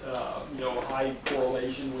found you know, a high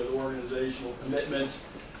correlation with organizational commitment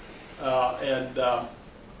and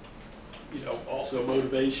you know, also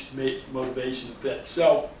motivation fit.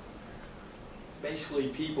 So basically,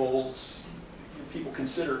 people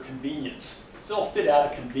consider convenience. They'll fit out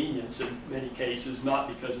of convenience in many cases, not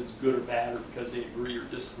because it's good or bad or because they agree or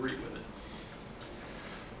disagree with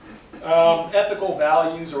it. Ethical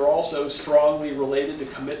values are also strongly related to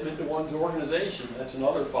commitment to one's organization. That's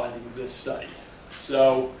another finding of this study.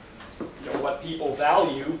 So, you know, what people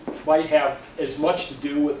value might have as much to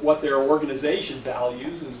do with what their organization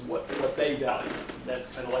values as what they value. That's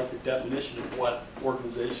kind of like the definition of what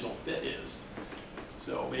organizational fit is.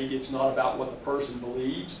 So maybe it's not about what the person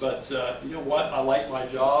believes, but you know what, I like my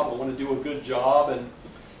job, I want to do a good job, and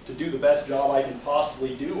to do the best job I can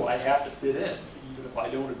possibly do, I have to fit in. Even if I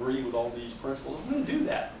don't agree with all these principles, I'm going to do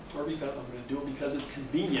that. Or because I'm going to do it because it's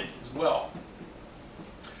convenient as well.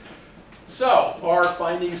 So our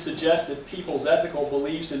findings suggest that people's ethical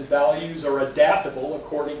beliefs and values are adaptable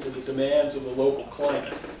according to the demands of the local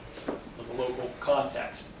climate, of the local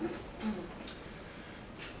context.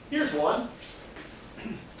 Here's one.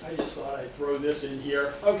 I just thought I'd throw this in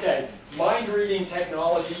here. Okay, mind-reading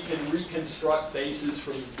technology can reconstruct faces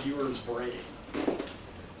from the viewer's brain.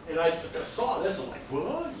 And I saw this, I'm like,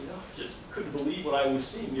 what? You know, just couldn't believe what I was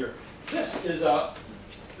seeing here. This is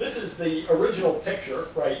the original picture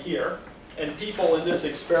right here, and people in this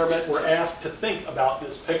experiment were asked to think about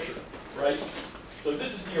this picture, right? So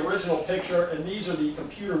this is the original picture, and these are the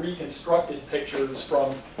computer reconstructed pictures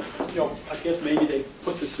from, you know, I guess maybe they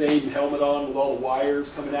put the same helmet on with all the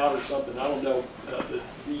wires coming out or something. I don't know the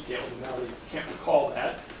details now, I can't recall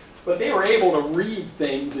that. But they were able to read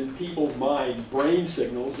things in people's minds, brain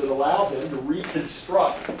signals, that allowed them to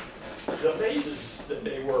reconstruct the faces that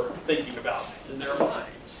they were thinking about in their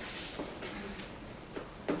minds.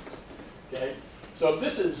 Okay? So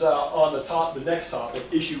this is on the next topic,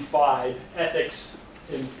 issue 5, ethics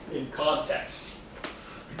in context.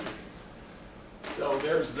 So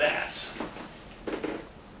there's that.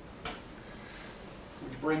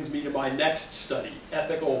 Which brings me to my next study,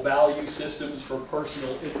 ethical value systems for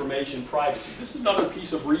personal information privacy. This is another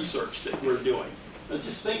piece of research that we're doing. Now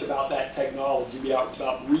just think about that technology,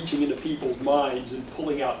 about reaching into people's minds and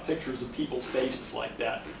pulling out pictures of people's faces like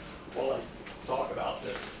that while I talk about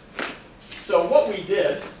this. So what we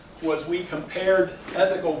did was we compared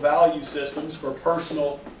ethical value systems for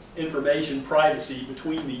personal information privacy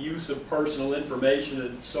between the use of personal information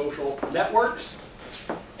in social networks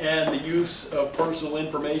and the use of personal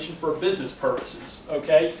information for business purposes,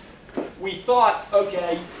 okay? We thought,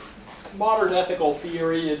 okay, modern ethical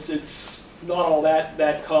theory, it's not all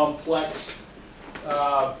that complex.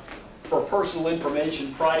 For personal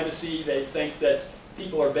information privacy, they think that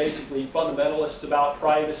people are basically fundamentalists about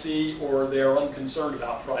privacy, or they're unconcerned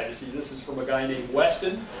about privacy. This is from a guy named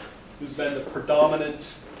Weston, who's been the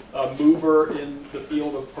predominant mover in the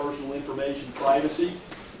field of personal information privacy.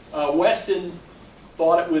 Weston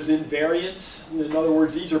thought it was invariant. In other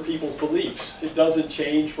words, these are people's beliefs. It doesn't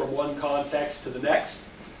change from one context to the next.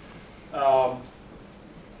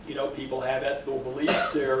 You know, people have ethical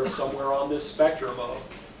beliefs. They're somewhere on this spectrum of,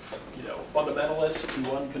 you know, fundamentalist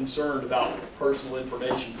to unconcerned about personal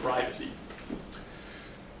information privacy.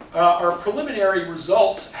 Our preliminary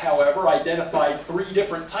results, however, identified 3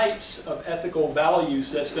 different types of ethical value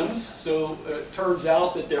systems. So it turns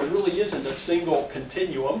out that there really isn't a single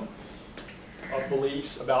continuum of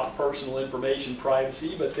beliefs about personal information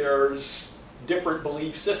privacy, but there's different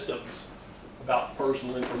belief systems about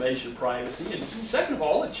personal information privacy. And second of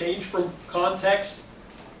all, it changed from context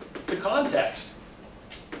to context.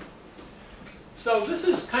 So this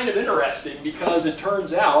is kind of interesting because it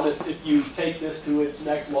turns out, if you take this to its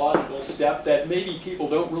next logical step, that maybe people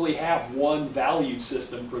don't really have one value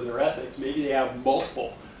system for their ethics. Maybe they have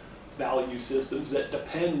multiple value systems that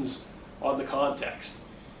depends on the context.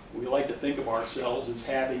 We like to think of ourselves as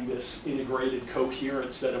having this integrated,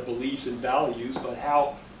 coherent set of beliefs and values, but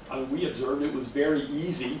we observed it was very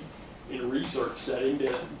easy in a research setting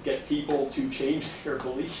to get people to change their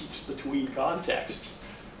beliefs between contexts.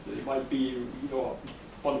 They might be, you know,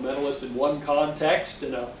 a fundamentalist in one context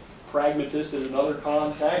and a pragmatist in another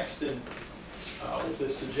context. And what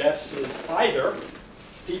this suggests is either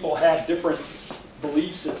people have different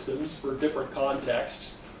belief systems for different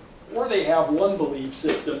contexts, or they have one belief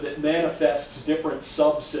system that manifests different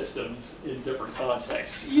subsystems in different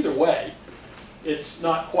contexts. Either way, it's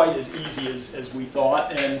not quite as easy as we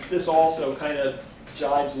thought, and this also kind of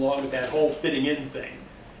jives along with that whole fitting in thing.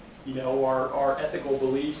 You know, our ethical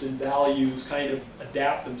beliefs and values kind of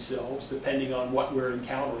adapt themselves depending on what we're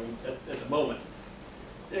encountering at the moment.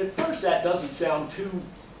 At first, that doesn't sound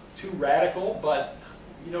too radical, but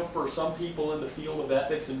you know, for some people in the field of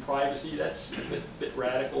ethics and privacy, that's a bit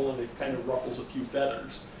radical, and it kind of ruffles a few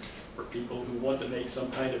feathers for people who want to make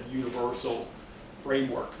some kind of universal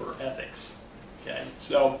framework for ethics. Okay,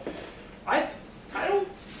 so I'm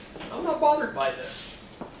not bothered by this.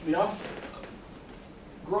 I mean, I've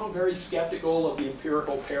grown very skeptical of the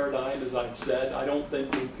empirical paradigm, as I've said. I don't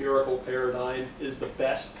think the empirical paradigm is the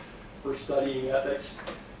best for studying ethics.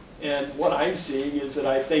 And what I'm seeing is that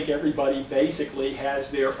I think everybody basically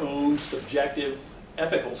has their own subjective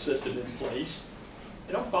ethical system in place,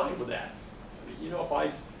 and I'm fine with that. I mean, you know, if I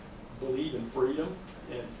believe in freedom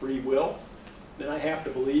and free will, then I have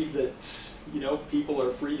to believe that, you know, people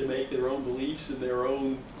are free to make their own beliefs and their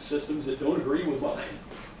own systems that don't agree with mine.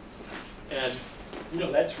 And, you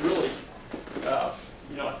know, that's really,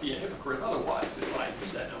 you know, I'd be a hypocrite otherwise if I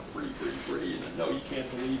said I'm free, and then, no, you can't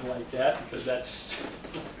believe like that, because that's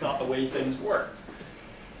not the way things work.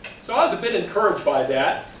 So I was a bit encouraged by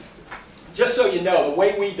that. Just so you know, the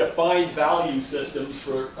way we define value systems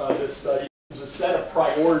for this study is a set of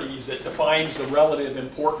priorities that defines the relative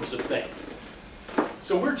importance of things.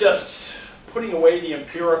 So we're just putting away the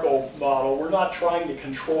empirical model. We're not trying to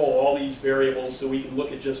control all these variables so we can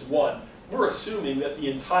look at just one. We're assuming that the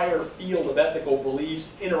entire field of ethical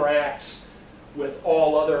beliefs interacts with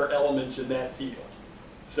all other elements in that field.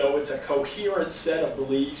 So it's a coherent set of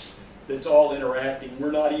beliefs that's all interacting.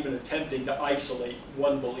 We're not even attempting to isolate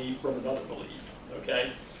one belief from another belief,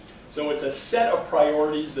 okay? So it's a set of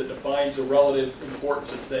priorities that defines the relative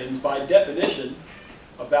importance of things. By definition,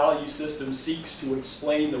 a value system seeks to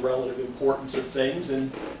explain the relative importance of things, and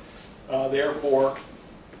therefore,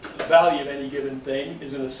 the value of any given thing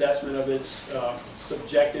is an assessment of its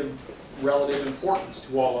subjective relative importance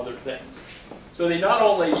to all other things. So they not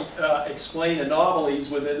only explain anomalies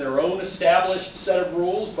within their own established set of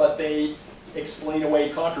rules, but they explain away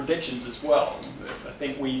contradictions as well. I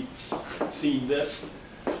think we've seen this,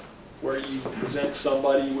 where you present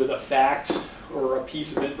somebody with a fact or a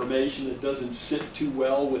piece of information that doesn't sit too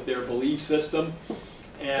well with their belief system,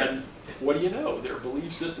 and what do you know? Their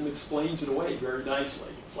belief system explains it away very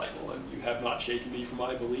nicely. It's like, well, you have not shaken me from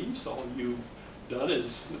my beliefs. All you've done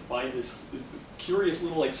is find this curious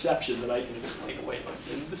little exception that I can explain away.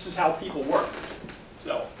 And this is how people work.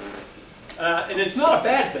 So, and it's not a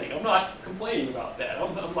bad thing. I'm not complaining about that.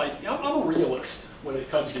 I'm a realist when it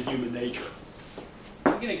comes to human nature.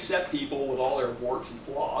 can accept people with all their warts and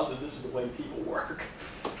flaws, and this is the way people work.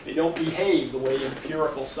 They don't behave the way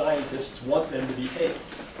empirical scientists want them to behave,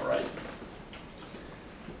 all right?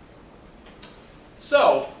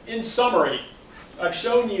 So, in summary, I've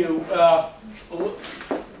shown you,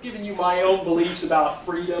 given you my own beliefs about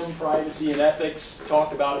freedom, privacy, and ethics,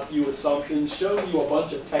 talked about a few assumptions, shown you a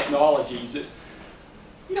bunch of technologies that,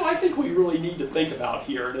 you know, I think we really need to think about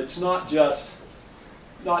here. And it's not just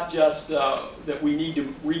that we need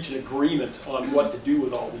to reach an agreement on what to do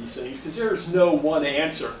with all these things, because there's no one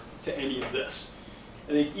answer to any of this.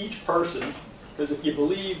 I think each person, because if you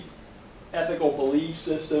believe ethical belief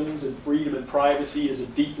systems and freedom and privacy is a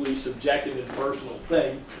deeply subjective and personal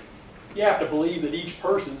thing, you have to believe that each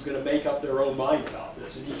person's going to make up their own mind about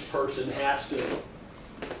this, and each person has to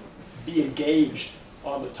be engaged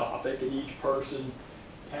on the topic, and each person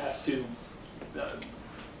has to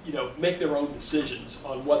you know, make their own decisions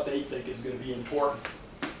on what they think is going to be important.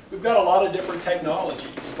 We've got a lot of different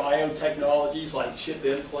technologies, biotechnologies like chip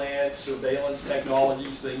implants, surveillance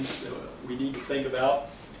technologies, things that we need to think about,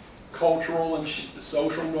 cultural and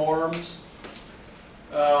social norms.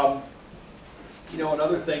 You know,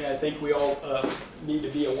 another thing I think we all need to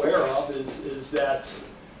be aware of is that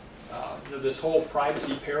you know, this whole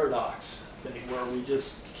privacy paradox thing where we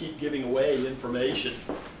just keep giving away information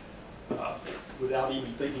without even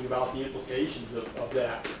thinking about the implications of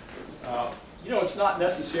that. You know, it's not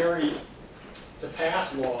necessary to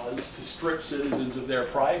pass laws to strip citizens of their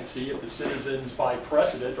privacy if the citizens, by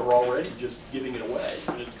precedent, are already just giving it away.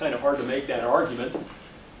 And it's kind of hard to make that argument.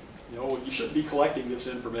 You know, you shouldn't be collecting this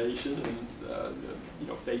information, and you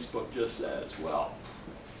know, Facebook just says, well,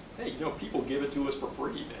 hey, you know, people give it to us for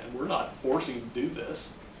free, man. We're not forcing them to do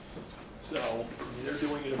this. So I mean, they're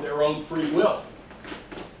doing it of their own free will.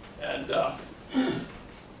 And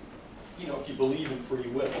you know, if you believe in free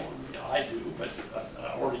will, you know, I do, but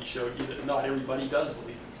I already showed you that not everybody does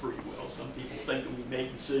believe in free will. Some people think that we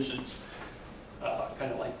make decisions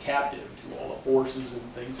kind of like captive to all the forces and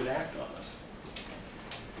things that act on us.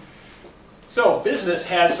 So business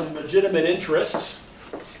has some legitimate interests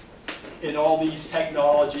in all these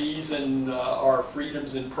technologies and our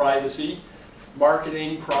freedoms and privacy,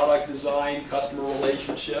 marketing, product design, customer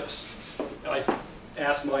relationships. I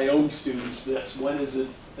ask my own students this: when is it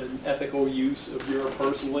an ethical use of your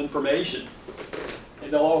personal information?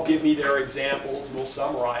 And they'll all give me their examples, and we'll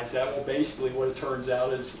summarize that. Well, basically what it turns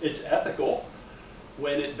out is it's ethical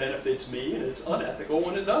when it benefits me, and it's unethical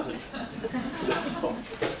when it doesn't. So,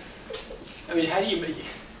 I mean,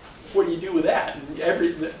 what do you do with that?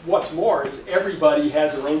 And what's more is everybody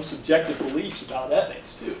has their own subjective beliefs about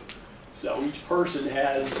ethics too. So each person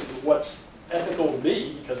has what's ethical to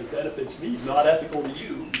me because it benefits me is not ethical to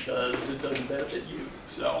you because it doesn't benefit you.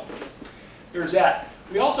 So there's that.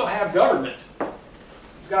 We also have government.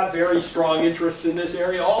 It's got very strong interests in this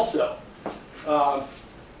area also.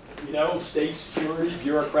 You know, state security,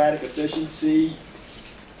 bureaucratic efficiency,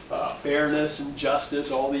 fairness and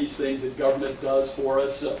justice, all these things that government does for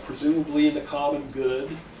us, presumably in the common good.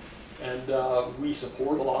 And we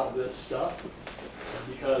support a lot of this stuff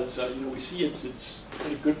because you know, we see it's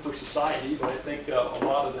really good for society, but I think a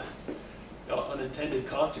lot of the unintended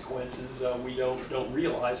consequences we don't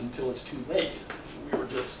realize until it's too late. We were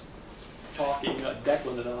just talking,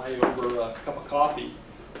 Declan and I, over a cup of coffee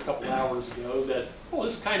a couple hours ago that, well,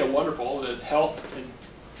 this is kind of wonderful, that health and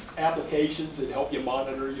applications that help you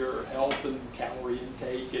monitor your health and calorie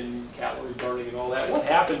intake and calorie burning and all that. What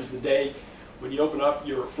happens the day when you open up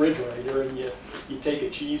your refrigerator and you take a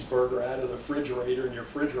cheeseburger out of the refrigerator and your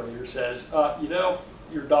refrigerator says, you know,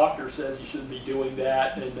 your doctor says you shouldn't be doing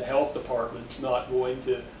that, and the health department's not going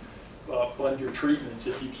to fund your treatments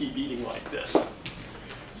if you keep eating like this.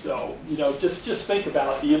 So, you know, just think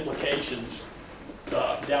about the implications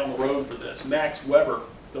down the road for this. Max Weber,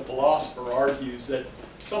 the philosopher, argues that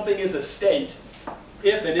something is a state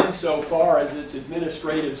if and insofar as its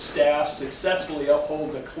administrative staff successfully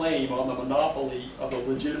upholds a claim on the monopoly of the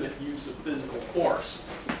legitimate use of physical force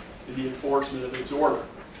in the enforcement of its order.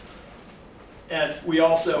 And we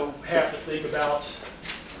also have to think about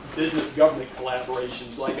business-government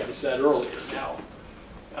collaborations, like I said earlier. Now,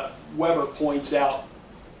 Weber points out,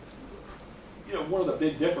 you know, one of the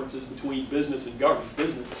big differences between business and government.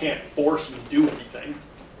 Business can't force you to do anything.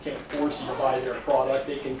 Can't force you to buy their product.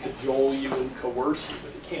 They can cajole you and coerce you,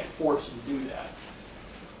 but they can't force you to do that.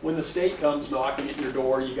 When the state comes knocking at your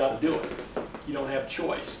door, you got to do it. You don't have a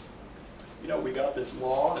choice. You know, we got this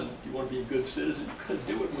law, and if you want to be a good citizen, you couldn't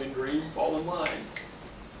do it, Wingreen. Fall in line.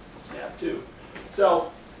 Snap to.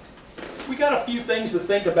 So we got a few things to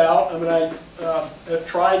think about. I mean, I have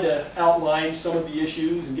tried to outline some of the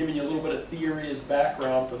issues and giving you a little bit of theory as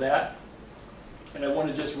background for that. And I want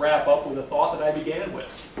to just wrap up with a thought that I began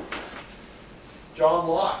with. John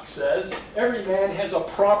Locke says, "Every man has a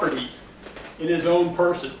property in his own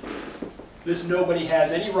person. This nobody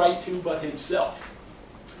has any right to but himself.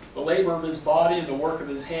 The labor of his body and the work of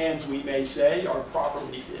his hands, we may say, are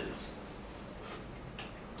properly his."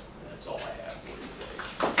 That's all I have.